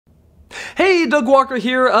Hey, Doug Walker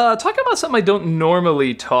here, talking about something I don't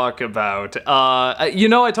normally talk about.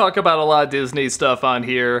 I talk about a lot of Disney stuff on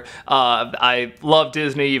here. I love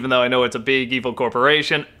Disney, even though I know it's a big evil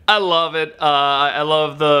corporation. I love it. I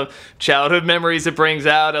love the childhood memories it brings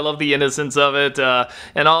out. I love the innocence of it,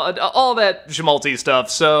 and all that schmaltzy stuff.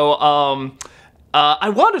 So, I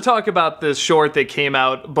want to talk about this short that came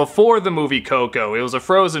out before the movie Coco. It was a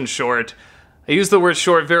Frozen short. I use the word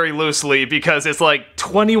short very loosely because it's like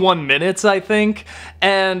 21 minutes, I think,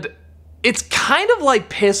 and it's kind of like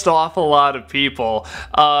pissed off a lot of people,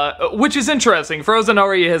 which is interesting. Frozen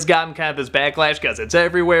already has gotten kind of this backlash because it's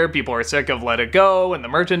everywhere. People are sick of Let It Go and the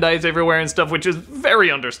merchandise everywhere and stuff, which is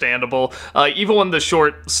very understandable. Even when the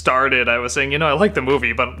short started, I was saying, I like the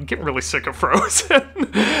movie, but I'm getting really sick of Frozen.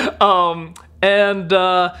 And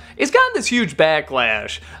it's gotten this huge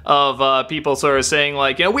backlash of people sort of saying,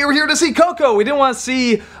 like, we were here to see Coco. We didn't want to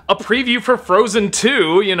see a preview for Frozen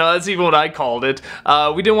 2. That's even what I called it.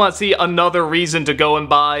 We didn't want to see another reason to go and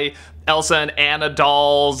buy Elsa and Anna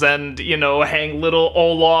dolls and, hang little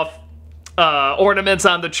Olaf ornaments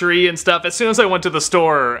on the tree and stuff. As soon as I went to the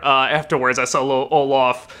store afterwards, I saw little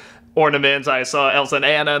Olaf ornaments, I saw Elsa and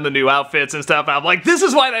Anna and the new outfits and stuff, and I'm like, this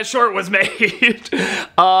is why that short was made.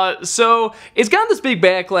 So it's gotten this big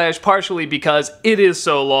backlash, partially because it is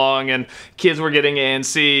so long, and kids were getting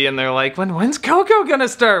antsy, and they're like, when's Coco gonna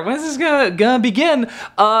start? When's this gonna begin?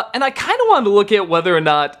 And I kind of wanted to look at whether or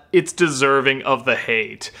not it's deserving of the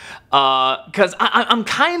hate. Because I'm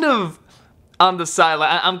kind of on the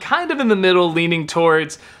sideline. I'm kind of in the middle, leaning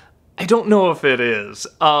towards, I don't know if it is.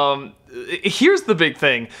 Here's the big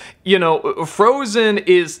thing, Frozen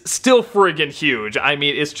is still friggin' huge. I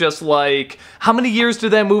mean, it's just like, how many years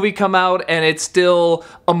did that movie come out, and it's still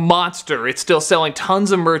a monster. It's still selling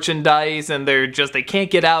tons of merchandise, and they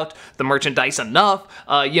can't get out the merchandise enough.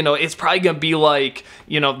 It's probably gonna be like,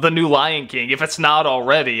 the new Lion King, if it's not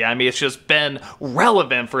already. I mean, it's just been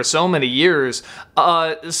relevant for so many years.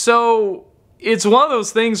 So it's one of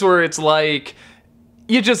those things where it's like,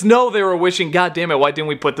 you just know they were wishing, God damn it, why didn't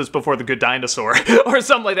we put this before The Good Dinosaur? Or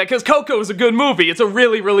something like that, because Coco is a good movie. It's a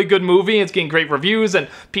really, really good movie. It's getting great reviews, and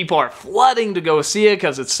people are flooding to go see it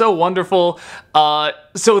because it's so wonderful.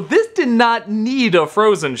 So this did not need a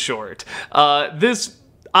Frozen short. This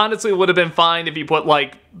honestly would have been fine if you put,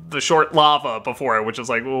 like, the short Lava before it, which is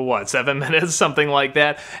like, 7 minutes? Something like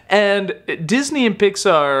that. And Disney and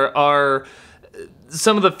Pixar are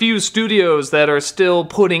some of the few studios that are still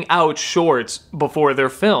putting out shorts before their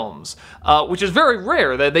films, which is very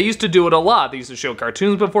rare. They used to do it a lot. They used to show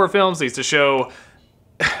cartoons before films. They used to show,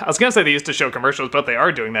 I was gonna say they used to show commercials, but they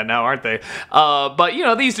are doing that now, aren't they? But,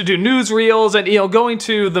 they used to do newsreels, and, going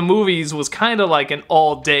to the movies was kind of like an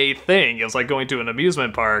all-day thing. It was like going to an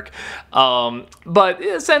amusement park.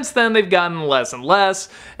 But since then, they've gotten less and less,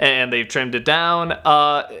 and they've trimmed it down.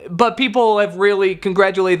 But people have really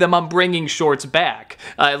congratulated them on bringing shorts back,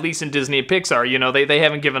 at least in Disney and Pixar. They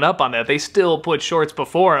haven't given up on that. They still put shorts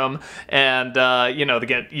before them, and,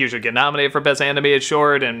 they usually get nominated for Best Animated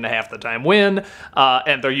Short, and half the time win.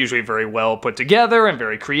 And they're usually very well put together and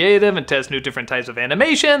very creative and test new different types of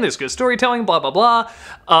animation. There's good storytelling, blah, blah,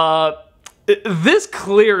 blah. This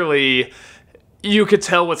clearly, you could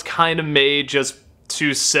tell, was kind of made just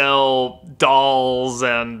to sell dolls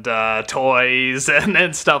and toys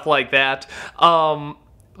and stuff like that.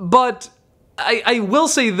 But I will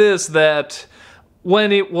say this, that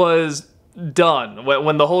when it was done,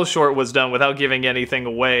 when the whole short was done without giving anything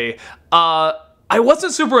away, I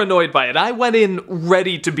wasn't super annoyed by it. I went in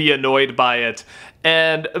ready to be annoyed by it.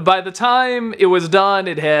 And by the time it was done,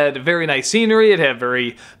 it had very nice scenery, it had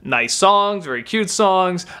very nice songs, very cute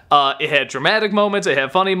songs, it had dramatic moments, it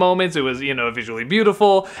had funny moments, it was, visually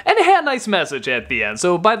beautiful, and it had a nice message at the end.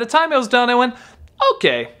 So by the time it was done, I went,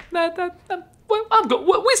 okay, I'm good.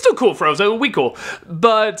 We still cool, Frozen, we cool.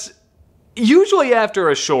 But usually after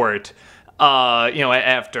a short,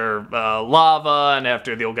 after Lava and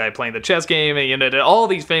after the old guy playing the chess game, and all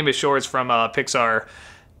these famous shorts from Pixar,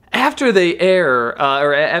 after they air,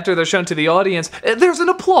 or after they're shown to the audience, there's an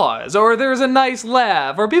applause, or there's a nice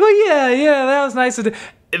laugh, or people, yeah, that was nice.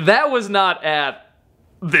 That was not at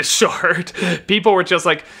this short. People were just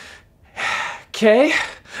like, okay,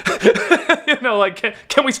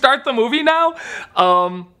 can we start the movie now?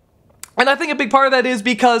 And I think a big part of that is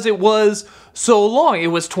because it was so long. It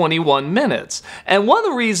was 21 minutes. And one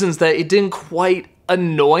of the reasons that it didn't quite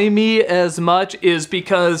annoy me as much is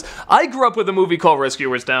because I grew up with a movie called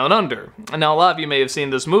Rescuers Down Under. And now a lot of you may have seen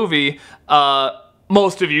this movie.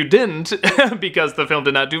 Most of you didn't, because the film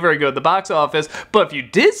did not do very good at the box office. But if you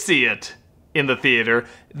did see it, in the theater,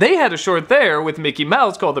 they had a short there with Mickey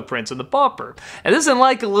Mouse called The Prince and the Pauper. And this isn't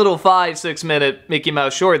like a little 5-6 minute Mickey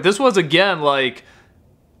Mouse short. This was, again, like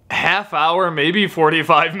half hour, maybe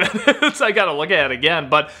 45 minutes. I gotta look at it again,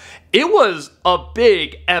 but it was a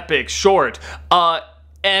big, epic short.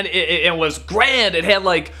 And it was grand. It had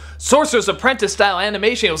like Sorcerer's Apprentice style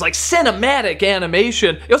animation. It was like cinematic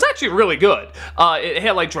animation. It was actually really good. It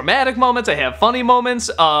had like dramatic moments. It had funny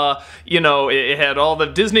moments. You know, it had all the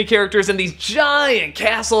Disney characters in these giant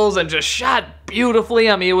castles and just shot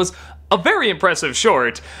beautifully. I mean, it was a very impressive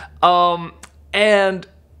short. And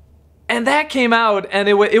that came out, and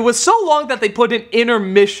it was so long that they put an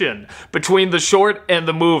intermission between the short and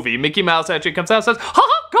the movie. Mickey Mouse actually comes out and says,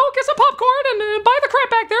 "Ha, go get some popcorn and buy the crap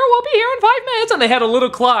back there. We'll be here in 5 minutes." And they had a little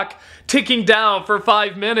clock ticking down for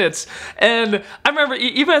 5 minutes. And I remember,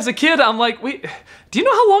 even as a kid, I'm like, do you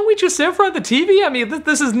know how long we just sit in front of the TV? I mean,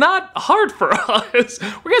 this is not hard for us.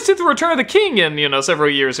 We're gonna sit through Return of the King in, you know, several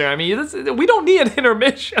years here. I mean, we don't need an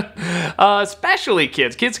intermission, especially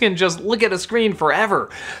kids. Kids can just look at a screen forever.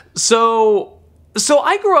 So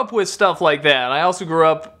I grew up with stuff like that. I also grew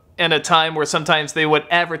up in a time where sometimes they would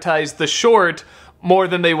advertise the short more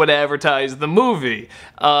than they would advertise the movie.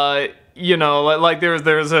 You know, like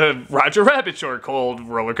there's a Roger Rabbit short called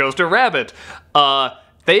Roller Coaster Rabbit.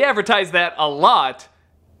 They advertised that a lot,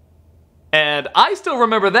 and I still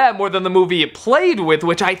remember that more than the movie it played with,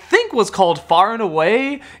 which I think was called Far and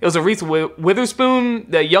Away. It was a Reese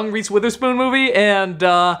Witherspoon, the young Reese Witherspoon movie, and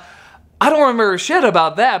I don't remember shit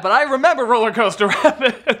about that, but I remember Roller Coaster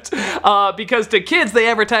Rabbit. Because to kids, they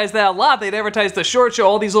advertised that a lot. They'd advertise the short show,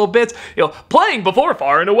 all these little bits, you know, playing before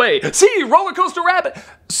Far and Away. See, Roller Coaster Rabbit.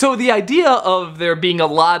 So the idea of there being a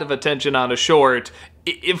lot of attention on a short,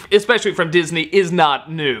 especially from Disney, is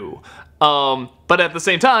not new. But at the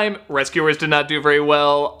same time, Rescuers did not do very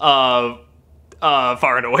well.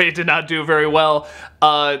 Far and Away did not do very well.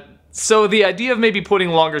 So the idea of maybe putting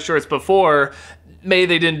longer shorts before, maybe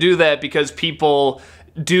they didn't do that because people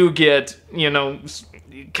do get, you know,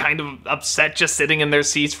 kind of upset just sitting in their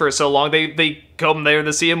seats for so long. They come there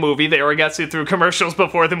to see a movie. They already got to sit through commercials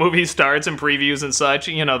before the movie starts and previews and such.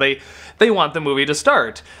 You know, they want the movie to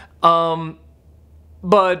start.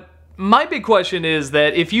 But my big question is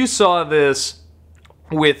that if you saw this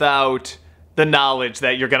without the knowledge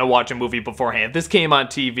that you're going to watch a movie beforehand, this came on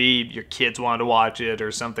TV, your kids wanted to watch it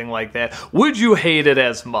or something like that, would you hate it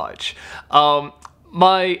as much?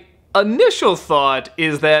 My initial thought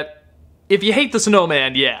is that if you hate the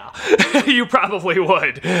snowman, yeah, you probably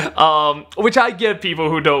would. Which I get people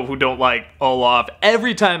who don't like Olaf.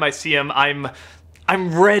 Every time I see him, I'm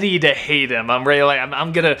ready to hate him. I'm ready,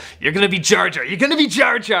 like, you're gonna be Jar Jar. You're gonna be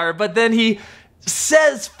Jar Jar. But then he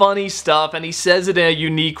says funny stuff, and he says it in a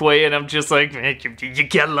unique way, and I'm just like, you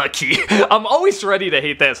get lucky. I'm always ready to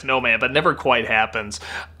hate that snowman, but never quite happens.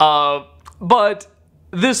 But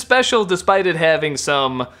this special, despite it having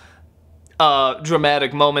some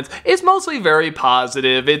dramatic moments, it's mostly very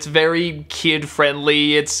positive. It's very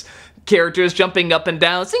kid-friendly. It's characters jumping up and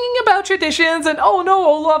down, singing about traditions, and oh no,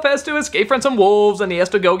 Olaf has to escape from some wolves, and he has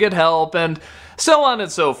to go get help, and so on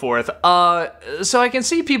and so forth. So I can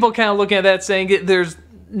see people kind of looking at that saying there's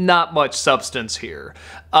not much substance here.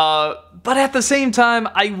 But at the same time,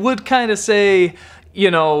 I would kind of say, you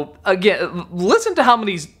know, again, listen to how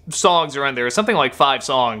many songs are in there. Something like 5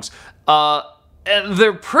 songs. And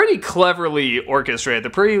they're pretty cleverly orchestrated. They're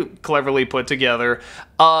pretty cleverly put together.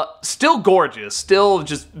 Still gorgeous. Still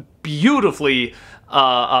just beautifully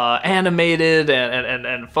animated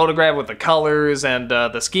and photographed with the colors and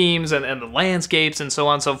the schemes and the landscapes and so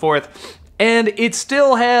on and so forth. And it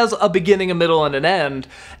still has a beginning, a middle, and an end.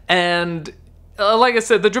 And like I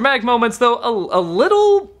said, the dramatic moments, though, a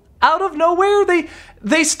little out of nowhere,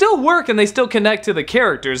 they still work and they still connect to the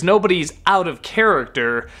characters. Nobody's out of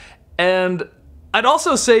character. And I'd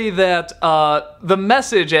also say that the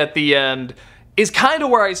message at the end is kind of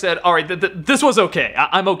where I said, all right, this was okay.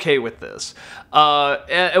 I'm okay with this.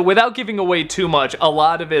 Without giving away too much, a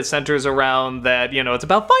lot of it centers around that, you know, it's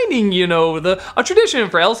about finding, you know, a tradition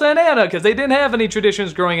for Elsa and Anna, because they didn't have any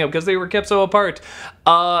traditions growing up because they were kept so apart.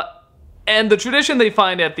 And the tradition they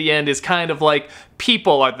find at the end is kind of like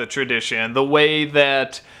people are the tradition. The way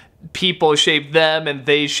that people shape them and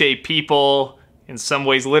they shape people, in some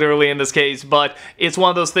ways literally in this case, but it's one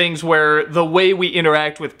of those things where the way we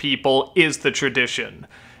interact with people is the tradition.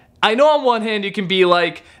 I know on one hand you can be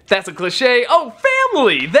like, that's a cliche, oh,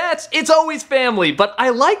 family, it's always family, but I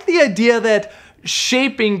like the idea that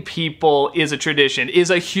shaping people is a tradition, is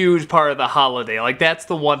a huge part of the holiday. Like, that's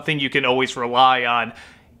the one thing you can always rely on.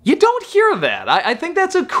 You don't hear that. I think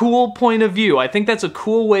that's a cool point of view. I think that's a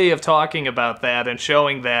cool way of talking about that and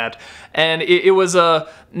showing that. And it was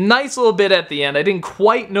a nice little bit at the end. I didn't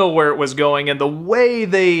quite know where it was going, and the way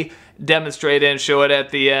they demonstrate it and show it at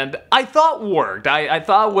the end, I thought worked. I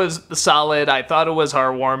thought was solid. I thought it was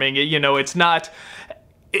heartwarming. You know, it's not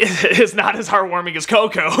as heartwarming as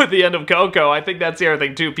Coco at the end of Coco. I think that's the other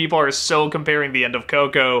thing too. People are so comparing the end of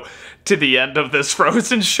Coco to the end of this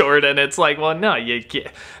Frozen short, and it's like, well, no, you can't.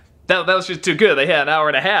 That was just too good. They had an hour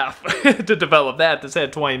and a half to develop that. This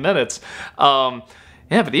had 20 minutes.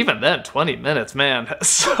 Yeah, but even then, 20 minutes, man.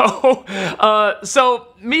 So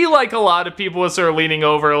me, like a lot of people, was sort of leaning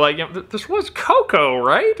over, like, you know, this was Coco,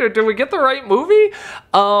 right? Or did we get the right movie?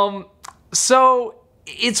 So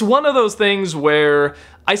it's one of those things where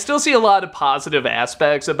I still see a lot of positive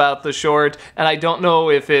aspects about the short, and I don't know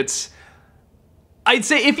if it's... I'd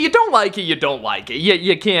say if you don't like it, you don't like it.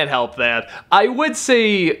 You can't help that. I would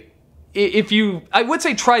say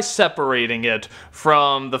try separating it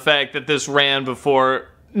from the fact that this ran before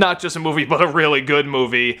not just a movie, but a really good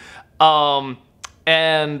movie.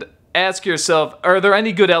 And ask yourself, are there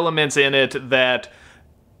any good elements in it that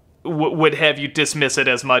would have you dismiss it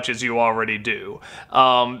as much as you already do?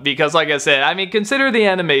 Because like I said, I mean, consider the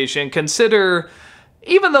animation, consider,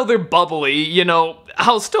 even though they're bubbly, you know,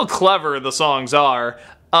 how still clever the songs are,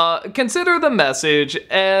 consider the message,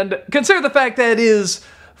 and consider the fact that it is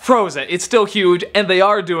Frozen. It's still huge, and they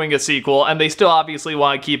are doing a sequel, and they still obviously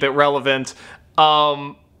want to keep it relevant.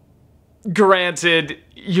 Granted,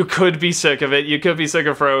 you could be sick of it. You could be sick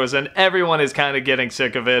of Frozen. Everyone is kind of getting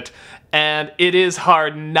sick of it, and it is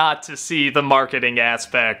hard not to see the marketing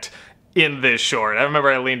aspect in this short. I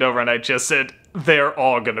remember I leaned over and I just said, they're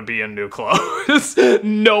all gonna be in new clothes.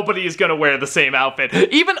 Nobody's gonna wear the same outfit.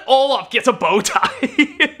 Even Olaf gets a bow tie.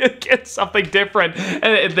 Gets something different.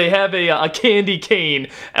 And they have a candy cane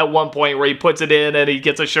at one point where he puts it in and he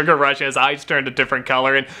gets a sugar rush and his eyes turn a different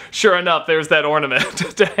color. And sure enough, there's that ornament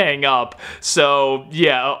to hang up. So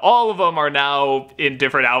yeah, all of them are now in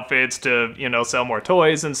different outfits to, you know, sell more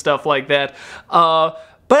toys and stuff like that. But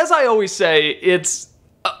as I always say, it's...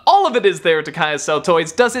 all of it is there to kind of sell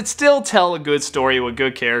toys. Does it still tell a good story with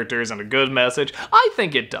good characters and a good message? I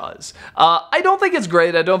think it does. I don't think it's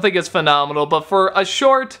great. I don't think it's phenomenal. But for a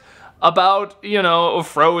short about, you know,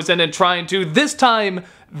 Frozen and trying to, this time,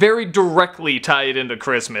 very directly tie it into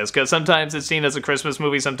Christmas, because sometimes it's seen as a Christmas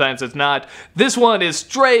movie, sometimes it's not. This one is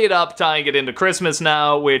straight up tying it into Christmas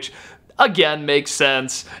now, which... again, makes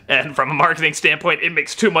sense. And from a marketing standpoint, it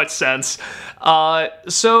makes too much sense.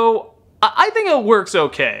 So... I think it works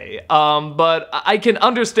okay, but I can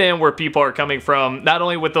understand where people are coming from, not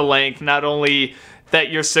only with the length, not only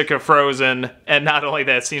that you're sick of Frozen, and not only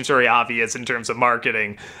that it seems very obvious in terms of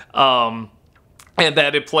marketing, and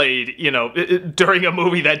that it played, you know, during a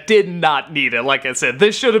movie that did not need it. Like I said,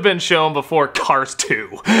 this should have been shown before Cars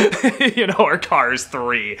 2, you know, or Cars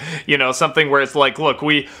 3, you know, something where it's like, look,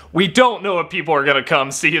 we don't know if people are going to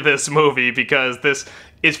come see this movie because this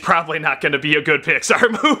is probably not going to be a good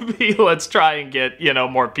Pixar movie. Let's try and get, you know,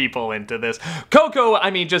 more people into this. Coco,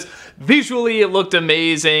 I mean, just visually it looked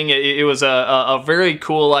amazing. It was a very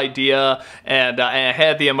cool idea, and it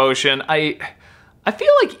had the emotion. I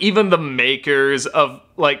feel like even the makers of,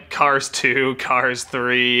 like, Cars 2, Cars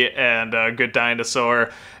 3, and Good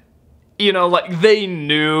Dinosaur, you know, like, they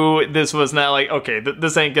knew this was not like, okay,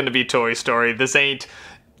 this ain't gonna be Toy Story, this ain't,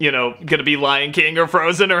 you know, gonna be Lion King or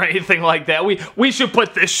Frozen or anything like that. We should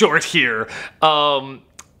put this short here.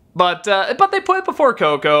 But they put it before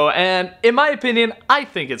Coco, and in my opinion, I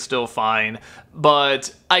think it's still fine.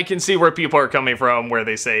 But I can see where people are coming from, where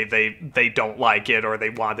they say they don't like it or they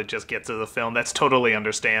want to just get to the film. That's totally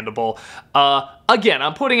understandable. Again,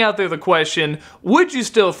 I'm putting out there the question, would you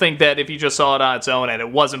still think that if you just saw it on its own and it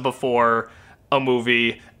wasn't before a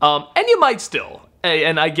movie? And you might still.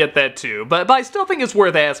 And I get that too, but I still think it's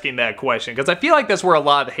worth asking that question, because I feel like that's where a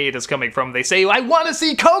lot of hate is coming from. They say, I want to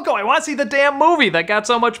see Coco, I want to see the damn movie that got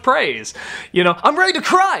so much praise. You know, I'm ready to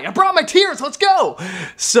cry, I brought my tears, let's go!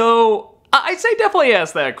 So, I'd say definitely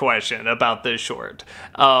ask that question about this short.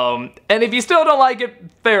 And if you still don't like it,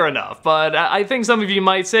 fair enough, but I think some of you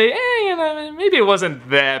might say, you know, maybe it wasn't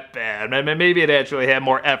that bad, maybe it actually had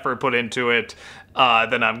more effort put into it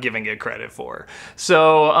than I'm giving it credit for.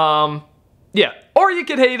 So, yeah, or you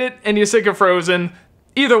could hate it and you're sick of Frozen.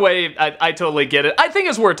 either way, I totally get it. I think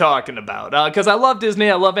it's worth talking about, because I love Disney,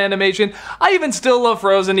 I love animation. I even still love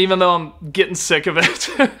Frozen, even though I'm getting sick of it.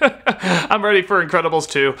 I'm ready for Incredibles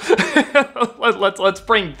 2. Let's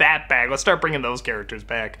bring that back. Let's start bringing those characters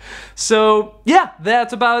back. So, yeah,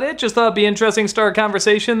 that's about it. Just thought it'd be interesting to start a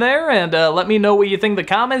conversation there, and let me know what you think in the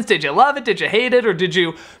comments. Did you love it? Did you hate it? Or did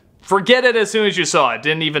you forget it as soon as you saw it?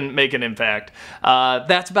 Didn't even make an impact.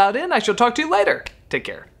 That's about it. I shall talk to you later. Take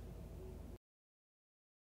care.